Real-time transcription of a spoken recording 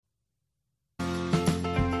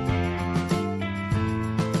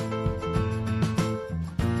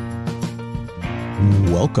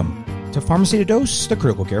Welcome to Pharmacy to Dose, the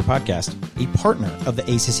Critical Care Podcast, a partner of the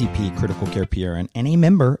ACCP Critical Care PRN and a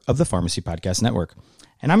member of the Pharmacy Podcast Network.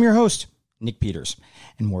 And I'm your host, Nick Peters.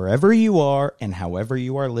 And wherever you are and however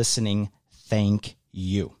you are listening, thank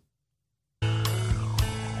you.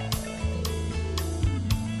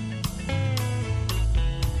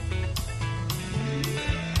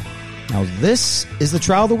 Now, this is the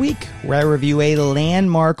Trial of the Week, where I review a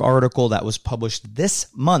landmark article that was published this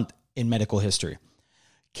month in medical history.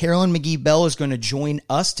 Carolyn McGee-Bell is going to join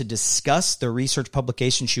us to discuss the research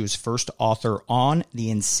publication she was first author on, the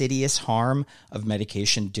insidious harm of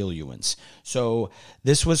medication diluents. So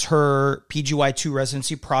this was her PGY2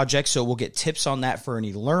 residency project, so we'll get tips on that for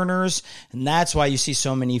any learners, and that's why you see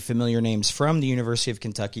so many familiar names from the University of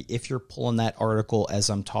Kentucky if you're pulling that article as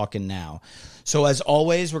I'm talking now. So as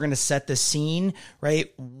always, we're going to set the scene,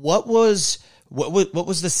 right? What was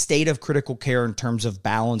the state of critical care in terms of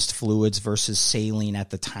balanced fluids versus saline at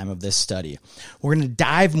the time of this study? We're going to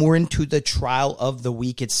dive more into the trial of the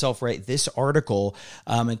week itself, right? This article,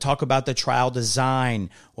 and talk about the trial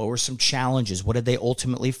design. What were some challenges? What did they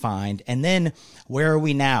ultimately find? And then where are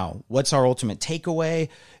we now? What's our ultimate takeaway?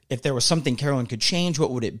 If there was something Carolyn could change,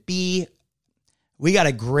 what would it be? We got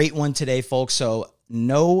a great one today, folks. So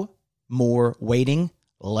no more waiting.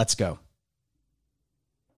 Let's go.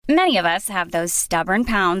 Many of us have those stubborn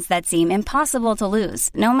pounds that seem impossible to lose,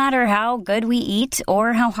 no matter how good we eat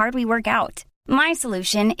or how hard we work out. My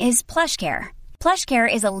solution is PlushCare.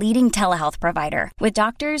 PlushCare is a leading telehealth provider with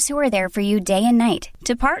doctors who are there for you day and night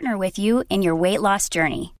to partner with you in your weight loss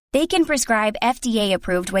journey. They can prescribe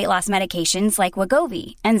FDA-approved weight loss medications like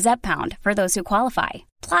Wegovy and Zepbound for those who qualify.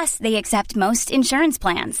 Plus, they accept most insurance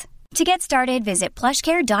plans. To get started, visit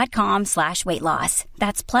plushcare.com/weightloss.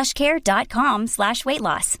 That's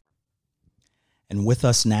plushcare.com/weightloss. And with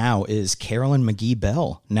us now is Carolyn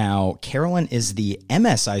McGee-Bell. Now, Carolyn is the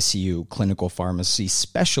MSICU clinical pharmacy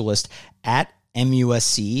specialist at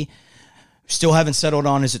MUSC. Still haven't settled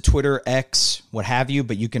on, is it Twitter, X, what have you,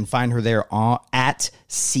 but you can find her there at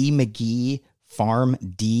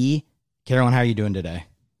CMcGeePharmD. Carolyn, how are you doing today?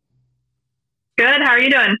 Good. How are you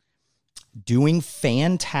doing? Doing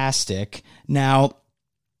fantastic. Now,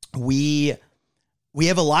 we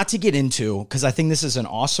have a lot to get into because I think this is an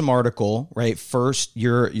awesome article, right? First,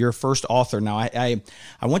 your first author. Now, I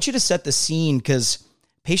want you to set the scene because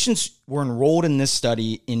patients were enrolled in this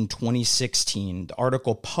study in 2016. The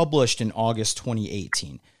article published in August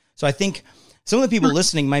 2018. So I think some of the people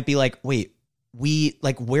listening might be like, wait,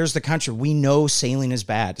 where's the country? We know saline is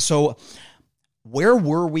bad. So where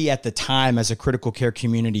were we at the time as a critical care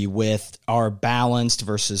community with our balanced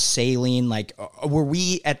versus saline? Like, were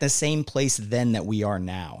we at the same place then that we are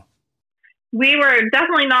now? We were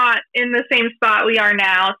definitely not in the same spot we are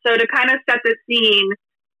now. So to kind of set the scene,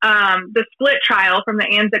 the split trial from the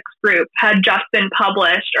ANZIX group had just been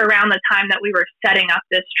published around the time that we were setting up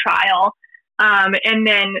this trial. And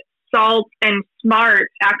then SALT and SMART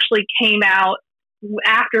actually came out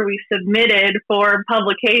after we submitted for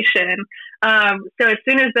publication. So as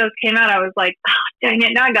soon as those came out, I was like, oh, dang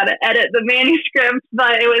it, now I got to edit the manuscript.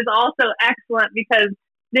 But it was also excellent because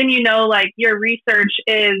then, like your research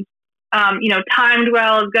is, timed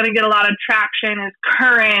well, is going to get a lot of traction, is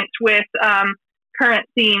current with current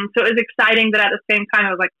themes. So it was exciting, but at the same time,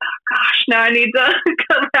 I was like, oh gosh, now I need to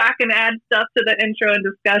come back and add stuff to the intro and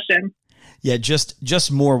discussion. Yeah,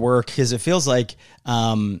 just more work because it feels like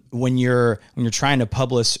when you're trying to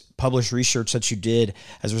publish research that you did,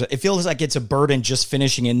 it feels like it's a burden just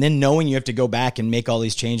finishing and then knowing you have to go back and make all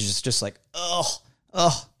these changes. It's just like, oh.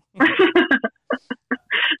 But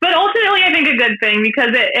ultimately, I think a good thing because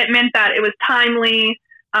it meant that it was timely,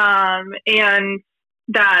 and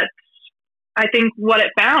that I think what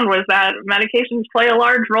it found was that medications play a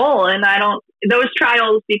large role, and those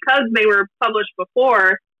trials, because they were published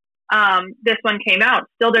before this one came out,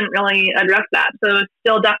 still didn't really address that. So it's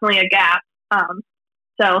still definitely a gap.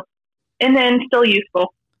 And then still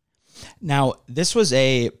useful. Now, this was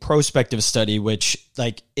a prospective study, which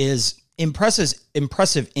is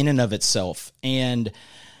impressive in and of itself. And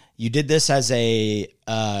you did this as a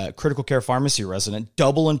critical care pharmacy resident,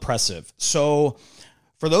 double impressive. So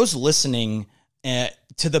for those listening,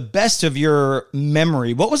 to the best of your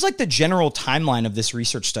memory, what was the general timeline of this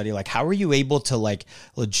research study? How were you able to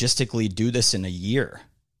logistically do this in a year?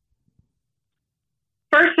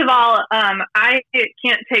 First of all, I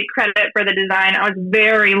can't take credit for the design. I was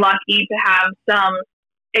very lucky to have some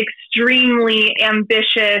extremely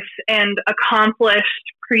ambitious and accomplished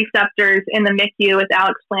preceptors in the MICU with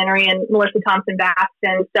Alex Flannery and Melissa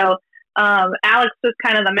Thompson-Baston. So Alex was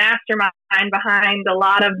kind of the mastermind behind a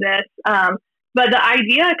lot of this. But the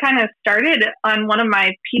idea kind of started on one of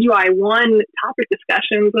my PGY1 topic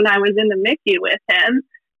discussions when I was in the MICU with him.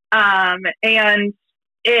 And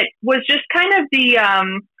it was just kind of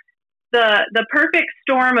the perfect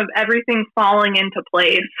storm of everything falling into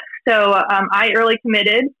place. So I early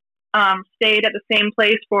committed, stayed at the same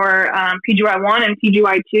place for PGY1 and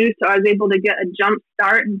PGY2. So I was able to get a jump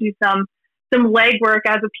start and do some legwork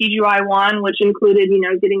as a PGY1, which included,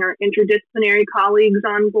 getting our interdisciplinary colleagues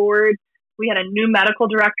on board. We had a new medical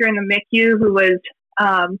director in the MICU who was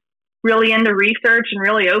really into research and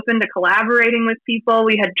really open to collaborating with people.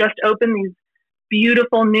 We had just opened these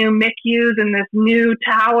beautiful new MICUs in this new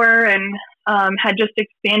tower and had just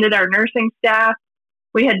expanded our nursing staff.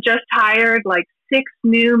 We had just hired like 6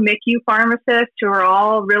 new MICU pharmacists who are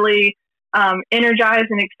all really energized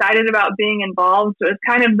and excited about being involved. So it was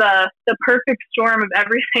kind of the perfect storm of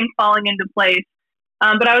everything falling into place.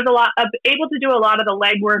 But I was able to do a lot of the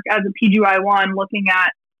legwork as a PGY1, looking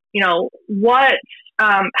at,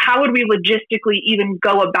 how would we logistically even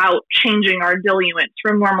go about changing our diluents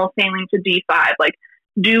from normal saline to D5? Like,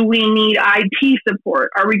 do we need IT support?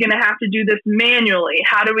 Are we going to have to do this manually?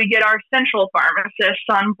 How do we get our central pharmacists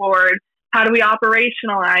on board? How do we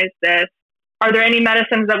operationalize this? Are there any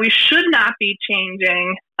medicines that we should not be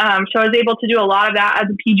changing? So I was able to do a lot of that as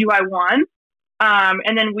a PGY1.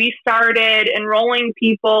 And then we started enrolling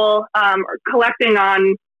people, or collecting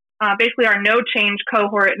on basically our no change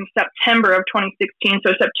cohort in September of 2016.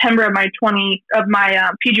 So September of my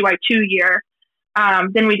PGY2 year.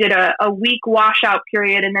 Then we did a week washout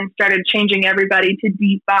period and then started changing everybody to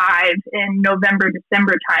D5 in November,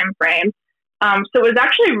 December timeframe. So it was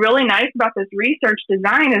actually really nice about this research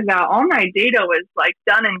design is that all my data was like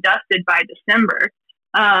done and dusted by December.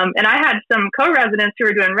 And I had some co-residents who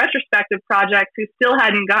were doing retrospective projects who still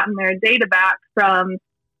hadn't gotten their data back from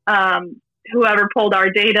whoever pulled our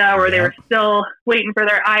data, or they were still waiting for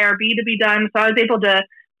their IRB to be done. So I was able to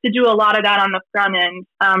do a lot of that on the front end.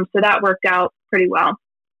 So that worked out pretty well.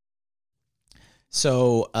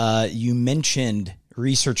 So you mentioned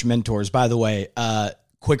research mentors. By the way,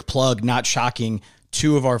 quick plug, not shocking.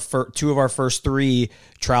 Two of our first 3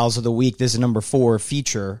 trials of the week. This is number 4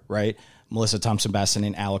 feature, right? Melissa Thompson-Basson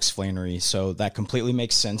and Alex Flannery. So that completely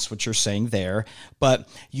makes sense what you're saying there. But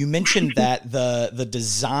you mentioned that the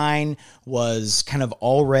design was kind of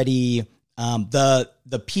already,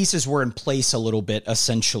 the pieces were in place a little bit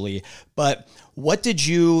essentially. But what did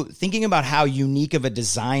you, thinking about how unique of a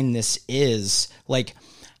design this is, like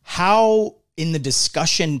how in the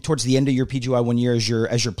discussion towards the end of your PGY1 year,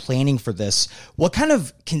 as you're planning for this, what kind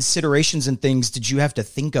of considerations and things did you have to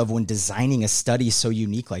think of when designing a study so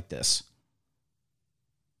unique like this?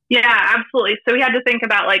 Yeah, absolutely. So we had to think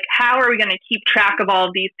about like, how are we going to keep track of all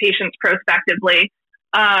of these patients prospectively?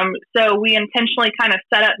 So we intentionally kind of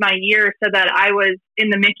set up my year so that I was in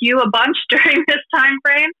the MICU a bunch during this time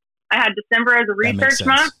frame. I had December as a research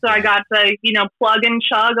month, so I got to, plug and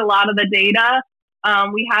chug a lot of the data.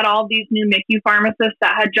 We had all these new MICU pharmacists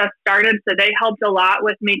that had just started, so they helped a lot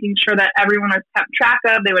with making sure that everyone was kept track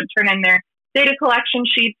of. They would turn in their data collection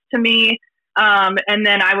sheets to me. And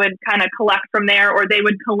then I would kind of collect from there, or they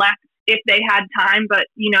would collect if they had time, but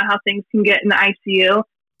you know how things can get in the ICU.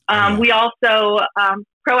 We also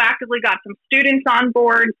proactively got some students on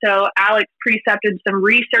board. So Alex precepted some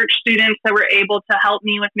research students that were able to help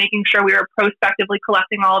me with making sure we were prospectively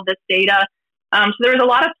collecting all of this data. So there was a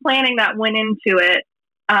lot of planning that went into it.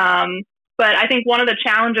 But I think one of the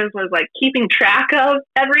challenges was like keeping track of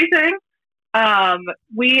everything.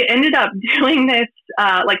 We ended up doing this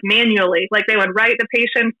like manually. Like they would write the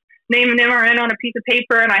patient's name and MRN on a piece of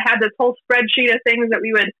paper, and I had this whole spreadsheet of things that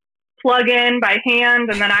we would plug in by hand,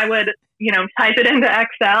 and then I would, type it into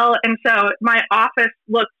Excel. And so my office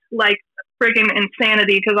looked like freaking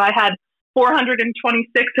insanity because I had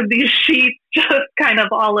 426 of these sheets just kind of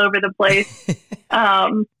all over the place.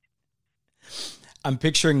 I'm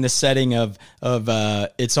picturing the setting of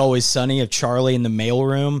It's Always Sunny, of Charlie in the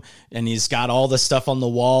mailroom, and he's got all the stuff on the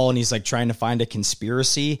wall, and he's like trying to find a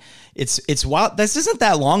conspiracy. It's wild. This isn't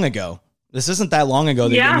that long ago.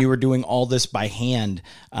 That when you were doing all this by hand.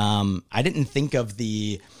 I didn't think of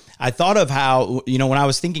I thought of how, when I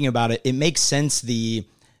was thinking about it, it makes sense, the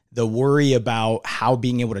worry about how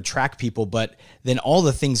being able to track people, but then all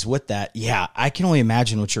the things with that. Yeah, I can only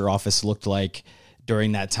imagine what your office looked like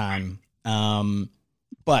during that time.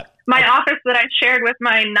 But my office that I shared with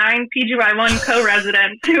my 9 PGY1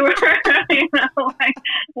 co-residents who were, like,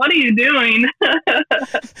 what are you doing?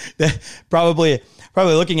 Probably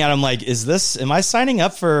probably looking at him like, am I signing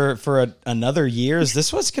up for another year? Is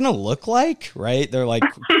this what's going to look like? Right. They're like,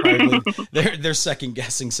 probably, they're second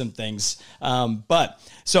guessing some things. But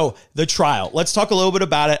so the trial, let's talk a little bit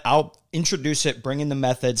about it. I'll introduce it, bring in the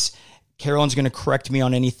methods. Carolyn's going to correct me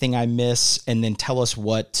on anything I miss and then tell us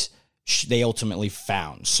what they ultimately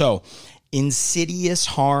found. So insidious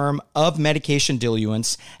harm of medication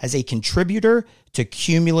diluents as a contributor to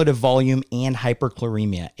cumulative volume and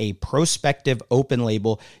hyperchloremia, a prospective open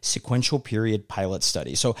label sequential period pilot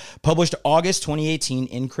study. So published August 2018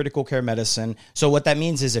 in Critical Care Medicine. So what that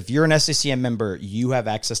means is if you're an SACM member, you have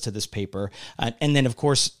access to this paper. And then of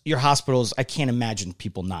course your hospitals, I can't imagine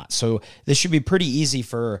people not. So this should be pretty easy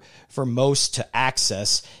for most to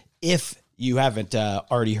access if you haven't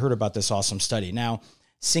already heard about this awesome study. Now,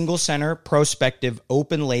 single center, prospective,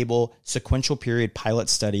 open label, sequential period pilot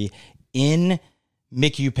study in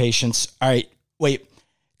MICU patients. All right, wait,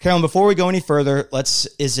 Carolyn, before we go any further,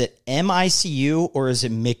 is it MICU or is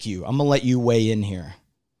it MICU? I'm going to let you weigh in here.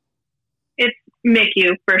 It's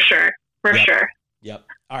MICU for sure. For sure. Yep.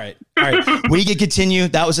 All right. We can continue.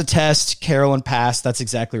 That was a test. Carolyn passed. That's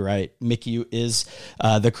exactly right. MICU is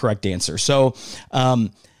the correct answer. So,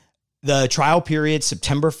 the trial period,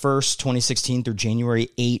 September 1st, 2016 through January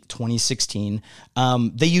 8, 2016.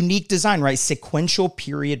 The unique design, right? Sequential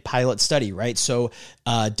period pilot study, right? So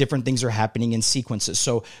different things are happening in sequences.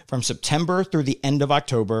 So from September through the end of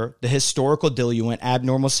October, the historical diluent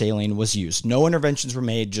abnormal saline was used. No interventions were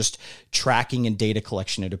made, just tracking and data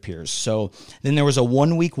collection, it appears. So then there was a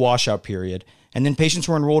 1-week washout period. And then patients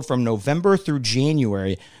were enrolled from November through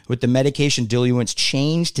January with the medication diluents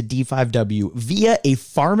changed to D5W via a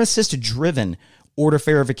pharmacist-driven order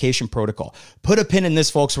verification protocol. Put a pin in this,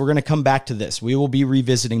 folks. We're going to come back to this. We will be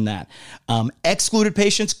revisiting that. Excluded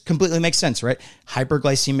patients completely makes sense, right?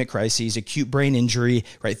 Hyperglycemic crises, acute brain injury,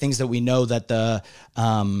 right? Things that we know that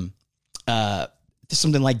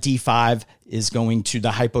something like D5 is going to,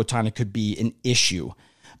 the hypotonic could be an issue.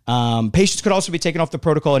 Patients could also be taken off the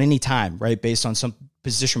protocol at any time, right? Based on some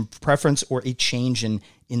physician preference or a change in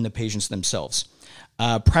the patients themselves.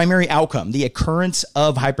 Primary outcome, the occurrence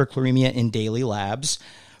of hyperchloremia in daily labs.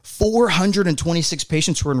 426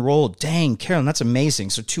 patients were enrolled. Dang, Carolyn, that's amazing.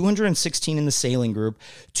 So 216 in the saline group,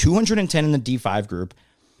 210 in the D5 group.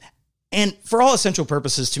 And for all essential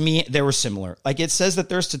purposes, to me, they were similar. Like it says that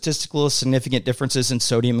there are statistically significant differences in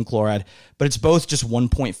sodium and chloride, but it's both just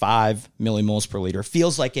 1.5 millimoles per liter.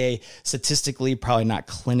 Feels like a statistically, probably not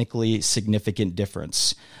clinically significant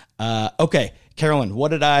difference. Okay, Carolyn,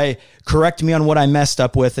 correct me on what I messed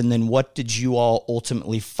up with, and then what did you all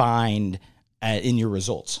ultimately find in your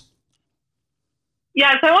results?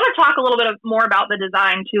 Yeah, so I want to talk a little bit more about the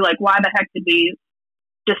design too, like why the heck did we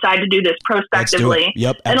decide to do this prospectively?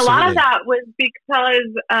 Yep, absolutely. And a lot of that was because,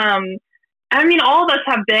 all of us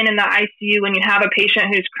have been in the ICU when you have a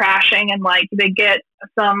patient who's crashing and like they get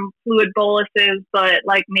some fluid boluses, but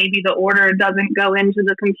like maybe the order doesn't go into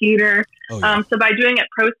the computer. Oh, yeah. So by doing it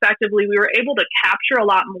prospectively, we were able to capture a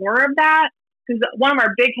lot more of that, because one of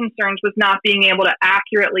our big concerns was not being able to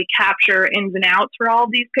accurately capture ins and outs for all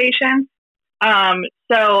of these patients.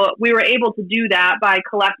 So we were able to do that by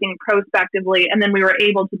collecting prospectively, and then we were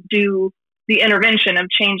able to do the intervention of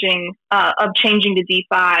changing to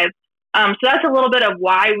D5. So that's a little bit of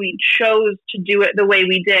why we chose to do it the way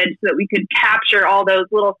we did, so that we could capture all those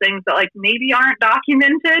little things that like maybe aren't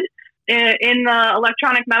documented in the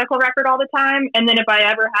electronic medical record all the time. And then if I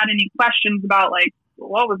ever had any questions about like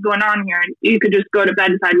what was going on here, you could just go to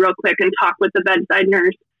bedside real quick and talk with the bedside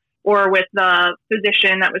nurse or with the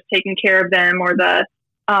physician that was taking care of them, or the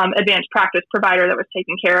advanced practice provider that was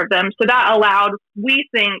taking care of them. So that allowed, we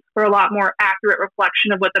think, for a lot more accurate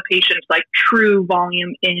reflection of what the patient's like true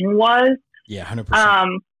volume in was. Yeah,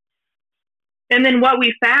 100%. And then what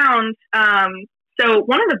we found, so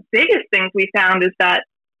one of the biggest things we found is that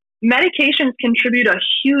medications contribute a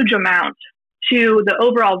huge amount to the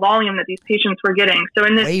overall volume that these patients were getting. So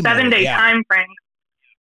in this 7-day time frame,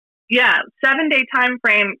 7-day time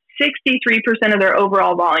frame, 63% of their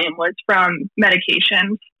overall volume was from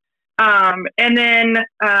medications. And then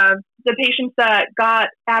the patients that got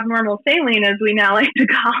abnormal saline, as we now like to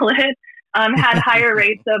call it, had higher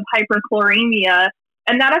rates of hyperchloremia.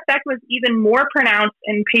 And that effect was even more pronounced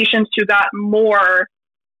in patients who got more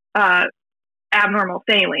abnormal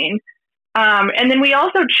saline. And then we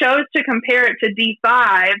also chose to compare it to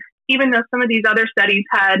D5, even though some of these other studies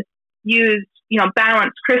had used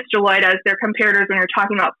balanced crystalloid as their comparators when you're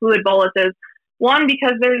talking about fluid boluses. One,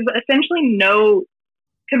 because there's essentially no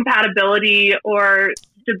compatibility or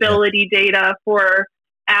stability data for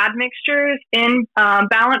admixtures in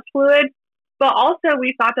balanced fluid. but also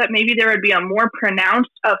we thought that maybe there would be a more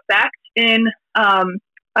pronounced effect in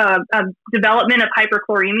development of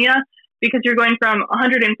hyperchloremia, because you're going from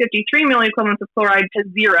 153 milliequivalents of chloride to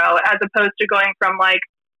 0, as opposed to going from like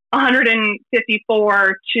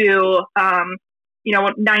 154 to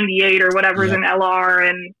 98 or whatever is an LR,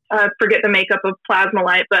 and forget the makeup of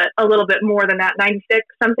plasmolite, but a little bit more than that, 96,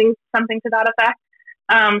 something to that effect.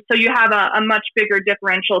 So you have a much bigger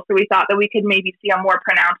differential. So we thought that we could maybe see a more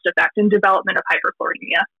pronounced effect in development of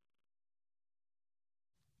hyperchloremia.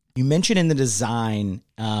 You mentioned in the design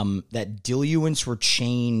that diluents were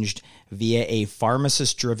changed via a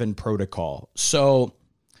pharmacist-driven protocol. So,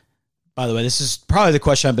 by the way, this is probably the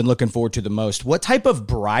question I've been looking forward to the most. What type of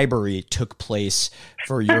bribery took place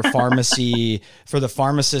for your pharmacy, for the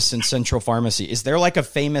pharmacists in Central Pharmacy? Is there like a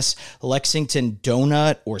famous Lexington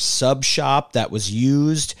donut or sub shop that was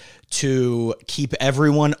used to keep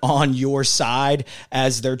everyone on your side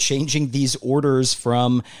as they're changing these orders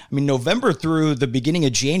from, November through the beginning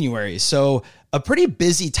of January? So a pretty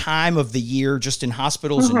busy time of the year just in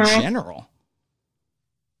hospitals in general.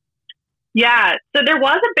 Yeah, so there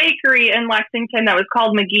was a bakery in Lexington that was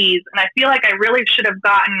called McGee's, and I feel like I really should have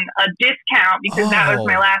gotten a discount because that was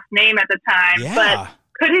my last name at the time, but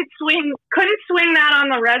couldn't swing that on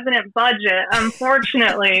the resident budget,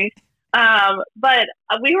 unfortunately. But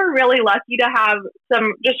we were really lucky to have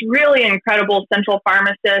some just really incredible central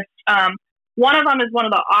pharmacists. One of them is one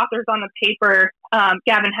of the authors on the paper,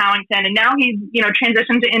 Gavin Howington, and now he's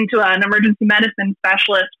transitioned into an emergency medicine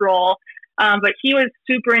specialist role. But he was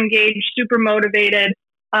super engaged, super motivated,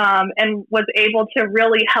 and was able to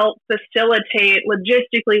really help facilitate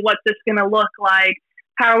logistically what's this going to look like.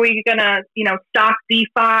 How are we going to, stock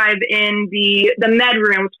D5 in the med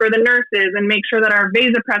rooms for the nurses and make sure that our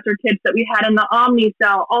vasopressor kits that we had in the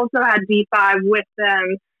Omnicell also had D5 with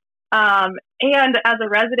them. And as a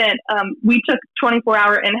resident, we took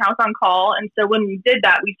 24-hour in-house on call. And so when we did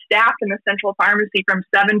that, we staffed in the central pharmacy from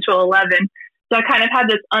 7 to 11. So I kind of had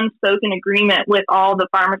this unspoken agreement with all the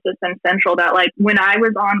pharmacists in Central that, like, when I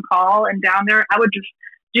was on call and down there, I would just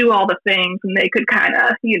do all the things, and they could kind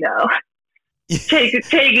of, take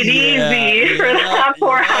it easy for that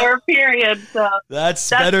 4-hour period. So that's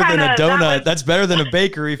better than a donut. That's better than a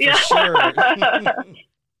bakery for sure.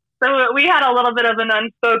 So we had a little bit of an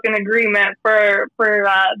unspoken agreement for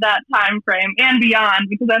that time frame and beyond,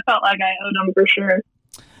 because I felt like I owed them for sure.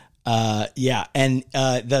 And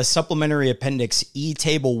the supplementary appendix E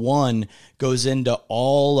table 1 goes into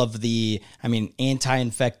all of the,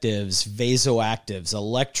 anti-infectives, vasoactives,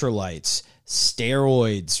 electrolytes,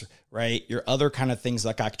 steroids, right? Your other kind of things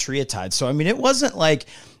like octreotide. So, it wasn't like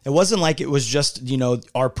it was just,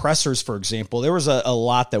 our pressors, for example. There was a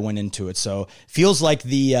lot that went into it. So feels like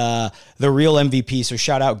the real MVP. So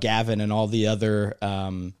shout out Gavin and all the other,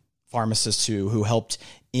 pharmacists who helped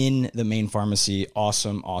in the main pharmacy.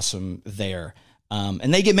 Awesome there.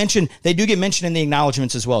 And they do get mentioned in the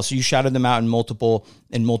acknowledgments as well. So you shouted them out in multiple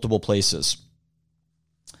places.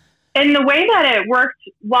 And the way that it worked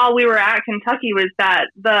while we were at Kentucky was that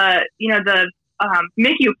the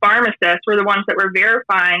MICU pharmacists were the ones that were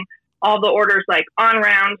verifying all the orders, like on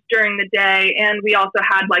rounds during the day. And we also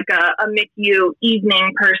had like a MICU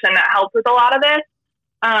evening person that helped with a lot of this.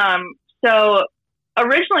 So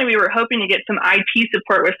originally, we were hoping to get some IT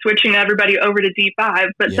support with switching everybody over to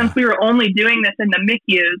D5, but since we were only doing this in the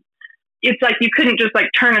MICUs, it's like you couldn't just like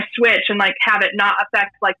turn a switch and like have it not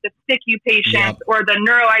affect like the SICU patients or the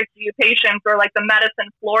neuro ICU patients or like the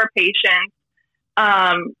medicine floor patients.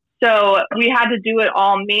 So we had to do it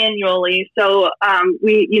all manually. So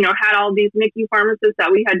we had all these MICU pharmacists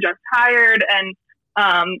that we had just hired, and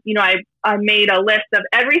I made a list of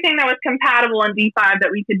everything that was compatible in D5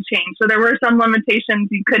 that we could change. So there were some limitations.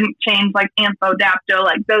 You couldn't change like amphadapto,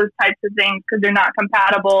 like those types of things, because they're not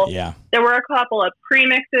compatible. Yeah. There were a couple of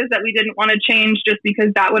premixes that we didn't want to change just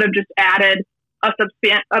because that would have just added a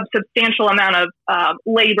substantial amount of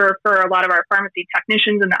labor for a lot of our pharmacy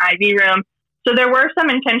technicians in the IV room. So there were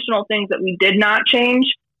some intentional things that we did not change.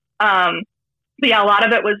 But yeah, a lot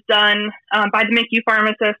of it was done by the MICU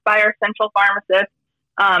pharmacist, by our central pharmacist.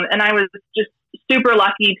 And I was just super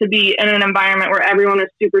lucky to be in an environment where everyone was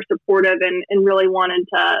super supportive and really wanted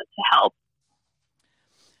to help.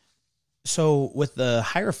 So with the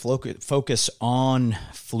higher focus on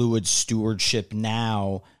fluid stewardship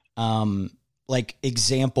now, like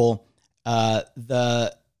example,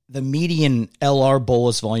 the median LR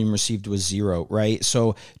bolus volume received was 0, right?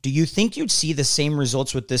 So do you think you'd see the same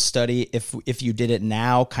results with this study if you did it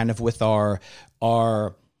now, kind of with our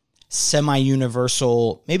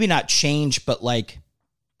semi-universal, maybe not change, but like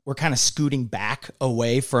we're kind of scooting back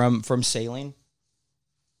away from saline?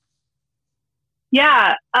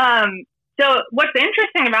 Yeah. So what's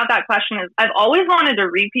interesting about that question is I've always wanted to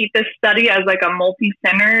repeat this study as like a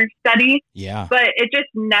multi-center study, Yeah. but it just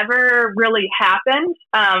never really happened.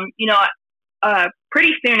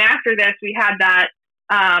 Pretty soon after this, we had that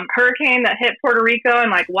hurricane that hit Puerto Rico and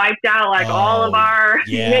like wiped out like all of our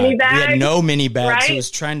mini bags. We had no mini bags. Right? It was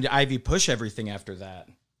trying to IV push everything after that.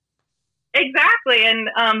 Exactly. And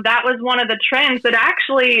that was one of the trends that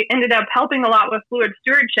actually ended up helping a lot with fluid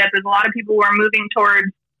stewardship is a lot of people were moving towards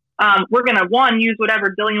we're going to, one, use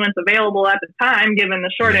whatever diluents available at the time, given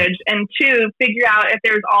the shortage, and two, figure out if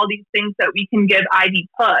there's all these things that we can give IV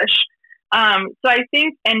push. So I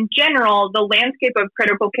think in general, the landscape of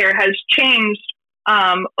critical care has changed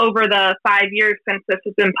over the 5 years since this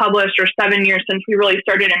has been published, or 7 years since we really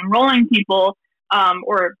started enrolling people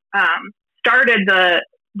started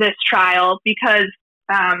this trial, because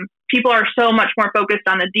people are so much more focused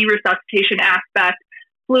on the deresuscitation aspect,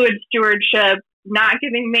 fluid stewardship, not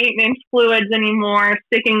giving maintenance fluids anymore,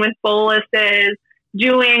 sticking with boluses,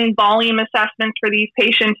 doing volume assessments for these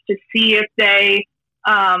patients to see if they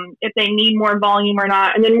need more volume or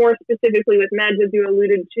not. And then more specifically with meds, as you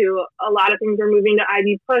alluded to, a lot of things are moving to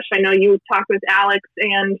IV push. I know you talked with Alex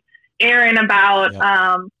and Aaron about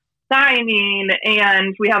thiamine,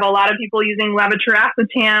 and we have a lot of people using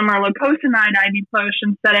levetiracetam or lacosamide IV push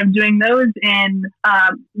instead of doing those in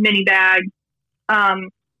mini bags.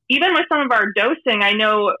 Even with some of our dosing, I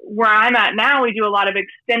know where I'm at now, we do a lot of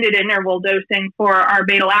extended interval dosing for our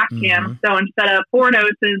beta-lactam. Mm-hmm. So instead of 4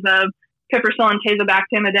 doses of piperacillin and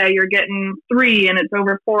tazobactam a day, you're getting 3, and it's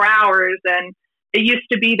over 4 hours. And it used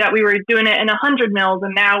to be that we were doing it in 100 mils,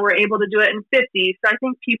 and now we're able to do it in 50. So I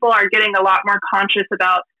think people are getting a lot more conscious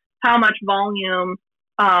about how much volume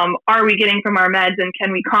are we getting from our meds, and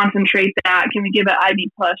can we concentrate that? Can we give it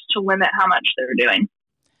IV push to limit how much they're doing?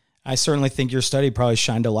 I certainly think your study probably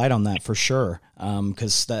shined a light on that for sure.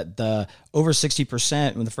 Because that the over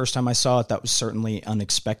 60%, when the first time I saw it, that was certainly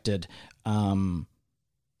unexpected.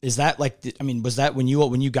 Is that was that when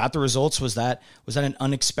you got the results, was that an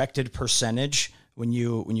unexpected percentage when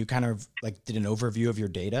you kind of like did an overview of your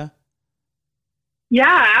data?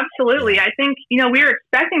 Yeah, absolutely. I think, we were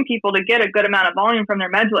expecting people to get a good amount of volume from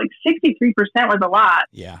their meds. Like 63% was a lot.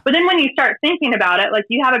 Yeah. But then when you start thinking about it, like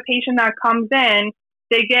you have a patient that comes in,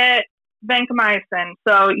 they get vancomycin.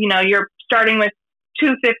 So, you're starting with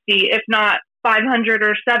 250, if not 500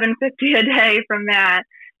 or 750 a day from that.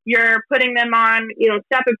 You're putting them on,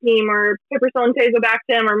 cefepime or piperacillin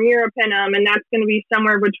tazobactam or meropenem, and that's going to be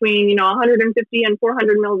somewhere between, 150 and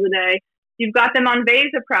 400 mils a day. You've got them on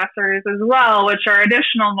vasopressors as well, which are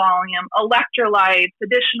additional volume, electrolytes,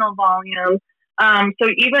 additional volume. So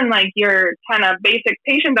even like your kind of basic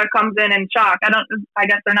patient that comes in shock, I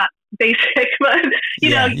guess they're not basic, but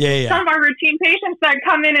some of our routine patients that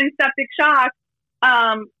come in septic shock,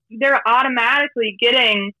 they're automatically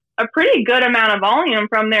getting a pretty good amount of volume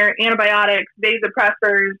from their antibiotics,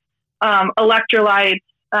 vasopressors, electrolytes,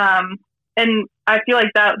 and I feel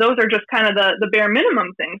like that those are just kind of the bare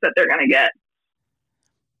minimum things that they're going to get.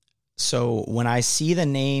 So when I see the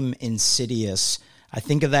name Insidious, I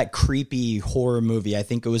think of that creepy horror movie. I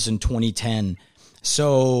think it was in 2010.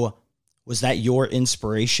 So was that your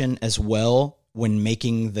inspiration as well when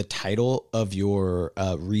making the title of your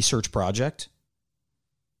research project?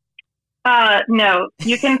 No,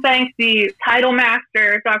 you can thank the title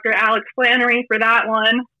master, Dr. Alex Flannery, for that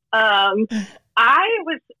one. I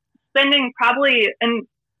was spending probably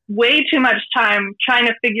way too much time trying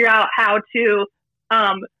to figure out how to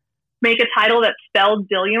make a title that spelled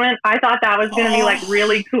diluent. I thought that was going to be like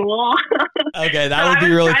really cool. Okay, that would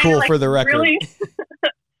be really cool for the record. Really,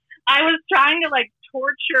 I was trying to like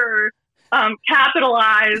torture,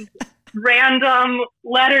 capitalize random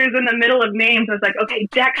letters in the middle of names. I was like, okay,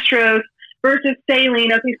 dextrose versus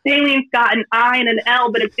saline. Okay, saline's got an I and an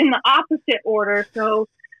L, but it's in the opposite order. So,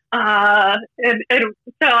 so I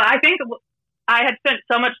think I had spent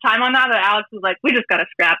so much time on that Alex was like, we just got to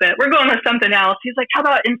scrap it. We're going with something else. He's like, how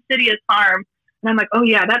about insidious harm? And I'm like, oh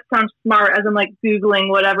yeah, that sounds smart, as I'm like Googling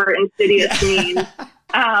whatever insidious means.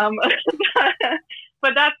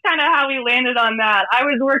 But that's kind of how we landed on that. I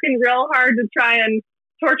was working real hard to try and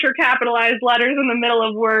torture capitalized letters in the middle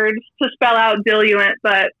of words to spell out diluent,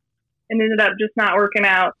 but it ended up just not working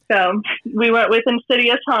out. So we went with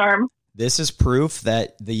insidious harm. This is proof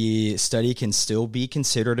that the study can still be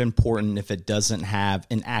considered important if it doesn't have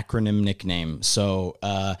an acronym nickname. So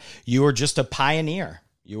you were just a pioneer.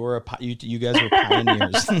 You guys were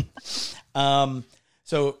pioneers.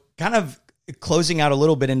 So kind of closing out a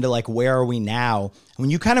little bit into like, where are we now? When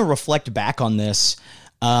you kind of reflect back on this,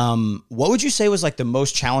 What would you say was like the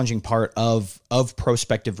most challenging part of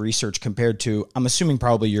prospective research compared to, I'm assuming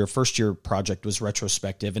probably your first year project was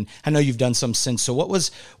retrospective, and I know you've done some since. So what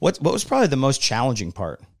was probably the most challenging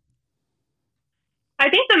part? I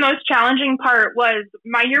think the most challenging part was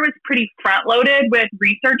my year was pretty front loaded with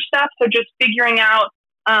research stuff. So just figuring out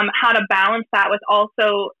how to balance that with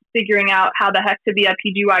also figuring out how the heck to be a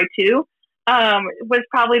PGY2 was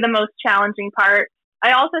probably the most challenging part.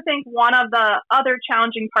 I also think one of the other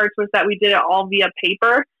challenging parts was that we did it all via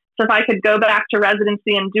paper. So if I could go back to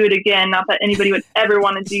residency and do it again, not that anybody would ever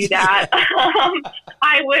want to do that,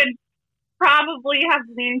 I would probably have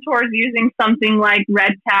leaned towards using something like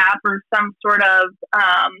RedCap or some sort of,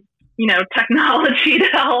 technology to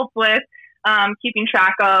help with keeping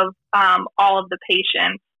track of all of the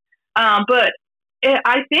patients. I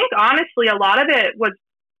think, honestly, a lot of it was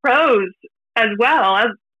pros as well. As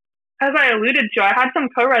I alluded to, I had some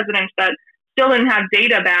co-residents that still didn't have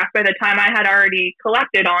data back by the time I had already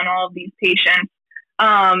collected on all of these patients.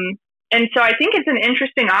 And so I think it's an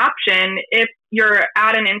interesting option if you're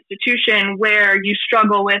at an institution where you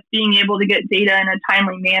struggle with being able to get data in a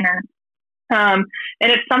timely manner. And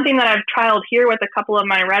it's something that I've trialed here with a couple of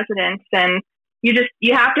my residents. And you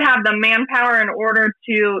have to have the manpower in order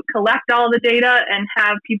to collect all the data and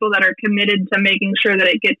have people that are committed to making sure that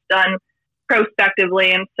it gets done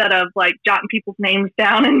prospectively instead of like jotting people's names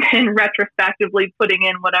down and retrospectively putting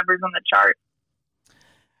in whatever's on the chart.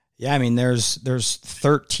 Yeah, I mean, there's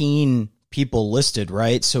 13 people listed,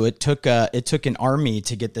 right? So it took an army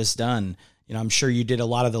to get this done. You know, I'm sure you did a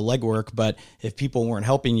lot of the legwork, but if people weren't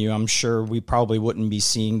helping you, I'm sure we probably wouldn't be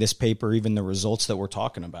seeing this paper, even the results that we're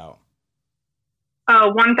talking about.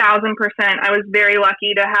 1,000%. I was very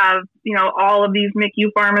lucky to have, all of these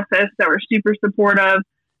MICU pharmacists that were super supportive,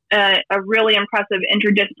 a really impressive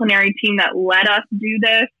interdisciplinary team that let us do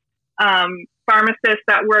this. Pharmacists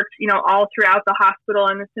that worked, all throughout the hospital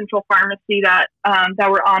and the central pharmacy that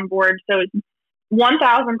were on board. So it's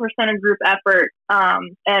 1,000% a group effort.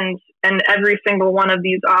 And every single one of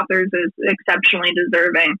these authors is exceptionally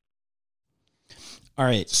deserving. All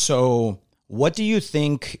right. So what do you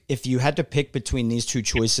think, if you had to pick between these two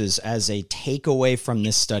choices as a takeaway from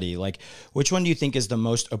this study, like which one do you think is the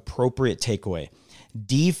most appropriate takeaway?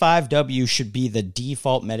 D5W should be the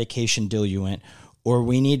default medication diluent, or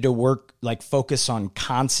we need to focus on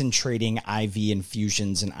concentrating IV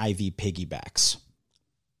infusions and IV piggybacks?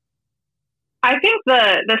 I think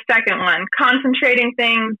the second one, concentrating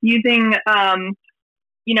things, using IV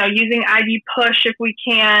push if we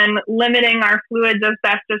can, limiting our fluids as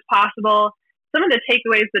best as possible. Some of the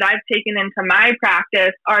takeaways that I've taken into my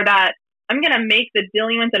practice are that I'm going to make the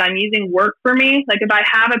diluent that I'm using work for me. Like if I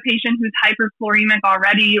have a patient who's hyperchloremic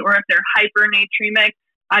already, or if they're hypernatremic,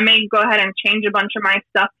 I may go ahead and change a bunch of my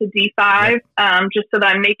stuff to D5, just so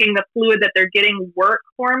that I'm making the fluid that they're getting work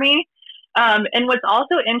for me. And what's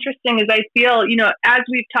also interesting is I feel, as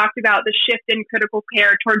we've talked about the shift in critical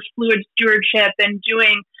care towards fluid stewardship and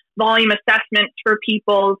doing volume assessments for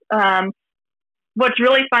people, what's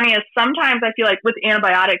really funny is sometimes I feel like with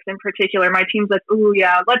antibiotics in particular, my team's like, "Ooh,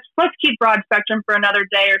 yeah, let's keep broad spectrum for another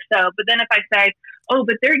day or so." But then if I say, "Oh,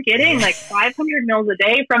 but they're getting like 500 mils a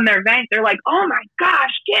day from their vent," they're like, "Oh my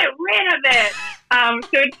gosh, get rid of it."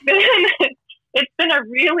 So it's been a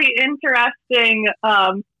really interesting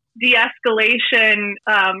de-escalation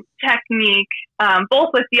technique, both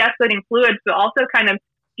with de-escalating fluids, but also kind of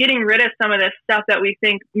getting rid of some of this stuff that we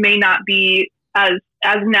think may not be as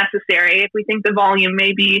necessary, if we think the volume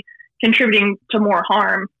may be contributing to more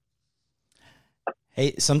harm.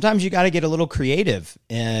 Hey, sometimes you got to get a little creative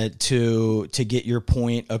to get your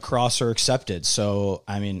point across or accepted. So,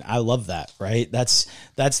 I mean, I love that, right? That's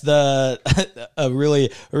a really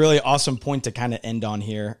awesome point to kind of end on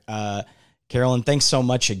here. Carolyn, thanks so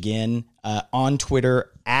much again. On Twitter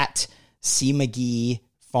at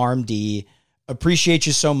CMcGeePharmD. Appreciate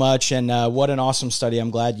you so much, and what an awesome study.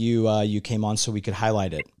 I'm glad you came on so we could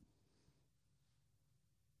highlight it.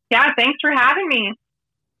 Yeah, thanks for having me.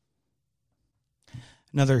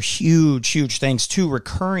 Another huge thanks to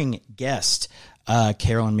recurring guest,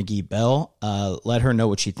 Carolyn McGee-Bell. Let her know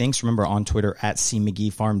what she thinks. Remember, on Twitter at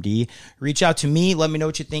CMcGeePharmD. Reach out to me. Let me know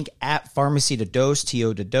what you think at Pharmacy to Dose,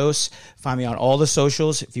 TO to Dose. Find me on all the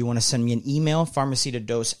socials. If you want to send me an email,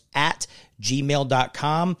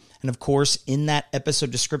 pharmacytodose@gmail.com. And of course, in that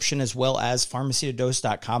episode description, as well as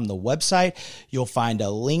pharmacytodose.com, the website, you'll find a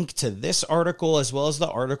link to this article as well as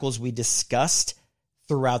the articles we discussed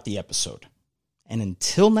throughout the episode. And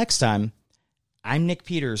until next time, I'm Nick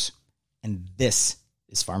Peters, and this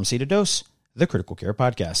is Pharmacy to Dose, the Critical Care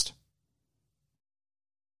Podcast.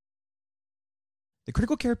 The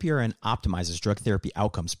Critical Care PRN optimizes drug therapy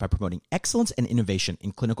outcomes by promoting excellence and innovation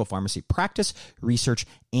in clinical pharmacy practice, research,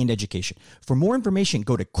 and education. For more information,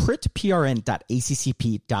 go to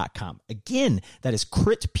critprn.accp.com. Again, that is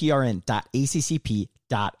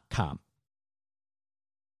critprn.accp.com.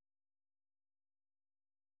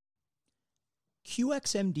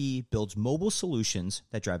 QXMD builds mobile solutions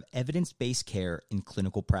that drive evidence-based care in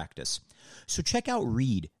clinical practice. So check out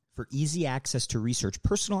Read for easy access to research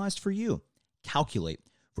personalized for you. Calculate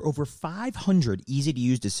for over 500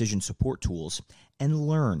 easy-to-use decision support tools, and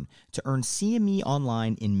Learn to earn CME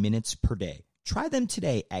online in minutes per day. Try them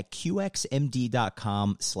today at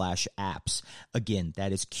qxmd.com/apps. Again,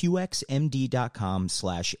 that is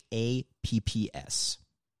qxmd.com/apps.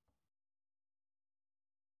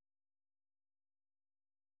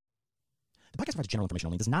 The podcast provides general information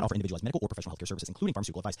only and does not offer individualized medical or professional healthcare services, including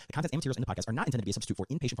pharmaceutical advice. The contents and materials in the podcast are not intended to be a substitute for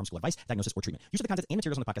inpatient pharmaceutical advice, diagnosis, or treatment. Use of the contents and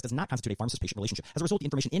materials on the podcast does not constitute a pharmacist-patient relationship. As a result,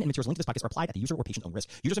 the information in and materials linked to this podcast are applied at the user or patient's own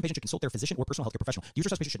risk. Users and patients should consult their physician or personal healthcare professional. The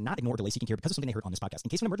user or patient should not ignore or delay seeking care because of something they heard on this podcast.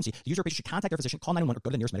 In case of an emergency, the user or patient should contact their physician, call 911, or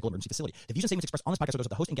go to the nearest medical emergency facility. The views and statements expressed on this podcast are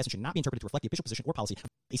those of the host and guest and should not be interpreted to reflect the official position or policy of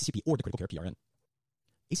ACCP or the Critical Care PRN.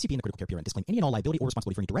 ACCP and the Critical Care PRN disclaim any and all liability or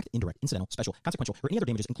responsibility for any direct, indirect, incidental, special, consequential, or any other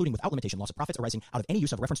damages, including without limitation, loss of profits arising out of any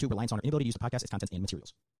use of, reference to, reliance on, or inability to use the podcast, its contents, and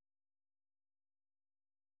materials.